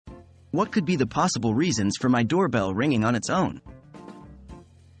What could be the possible reasons for my doorbell ringing on its own?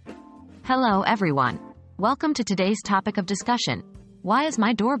 Hello everyone. Welcome to today's topic of discussion. Why is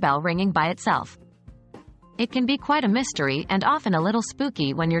my doorbell ringing by itself? It can be quite a mystery and often a little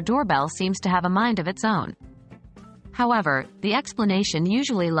spooky when your doorbell seems to have a mind of its own. However, the explanation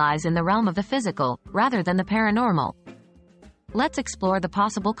usually lies in the realm of the physical, rather than the paranormal. Let's explore the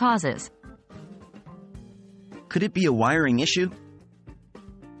possible causes. Could it be a wiring issue?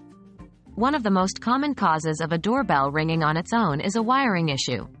 One of the most common causes of a doorbell ringing on its own is a wiring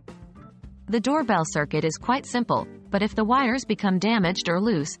issue. The doorbell circuit is quite simple, but if the wires become damaged or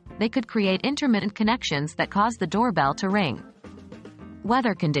loose, they could create intermittent connections that cause the doorbell to ring.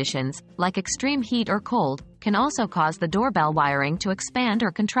 Weather conditions, like extreme heat or cold, can also cause the doorbell wiring to expand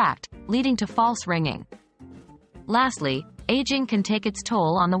or contract, leading to false ringing. Lastly, aging can take its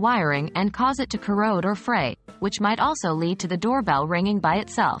toll on the wiring and cause it to corrode or fray, which might also lead to the doorbell ringing by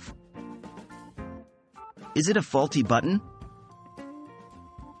itself. Is it a faulty button?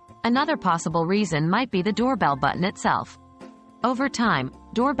 Another possible reason might be the doorbell button itself. Over time,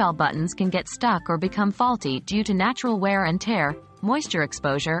 doorbell buttons can get stuck or become faulty due to natural wear and tear, moisture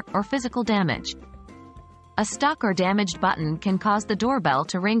exposure, or physical damage. A stuck or damaged button can cause the doorbell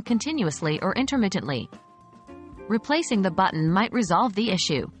to ring continuously or intermittently. Replacing the button might resolve the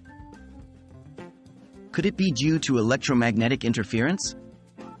issue. Could it be due to electromagnetic interference?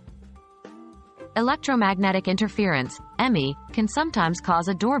 Electromagnetic interference, EMI, can sometimes cause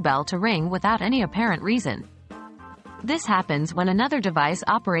a doorbell to ring without any apparent reason. This happens when another device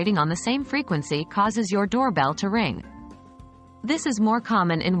operating on the same frequency causes your doorbell to ring. This is more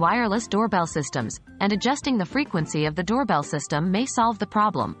common in wireless doorbell systems, and adjusting the frequency of the doorbell system may solve the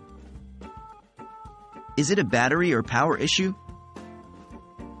problem. Is it a battery or power issue?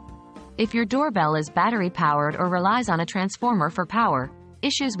 If your doorbell is battery-powered or relies on a transformer for power,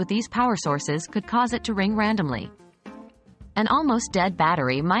 issues with these power sources could cause it to ring randomly. An almost dead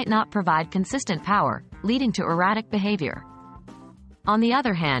battery might not provide consistent power, leading to erratic behavior. On the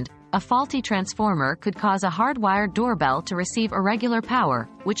other hand, a faulty transformer could cause a hardwired doorbell to receive irregular power,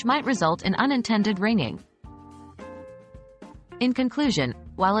 which might result in unintended ringing. In conclusion,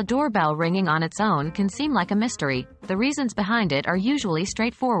 while a doorbell ringing on its own can seem like a mystery, the reasons behind it are usually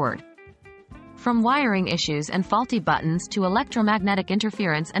straightforward. From wiring issues and faulty buttons to electromagnetic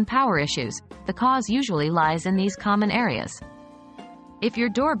interference and power issues, the cause usually lies in these common areas. If your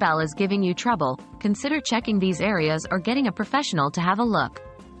doorbell is giving you trouble, consider checking these areas or getting a professional to have a look.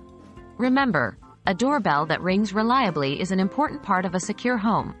 Remember, a doorbell that rings reliably is an important part of a secure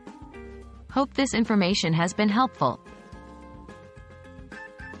home. Hope this information has been helpful.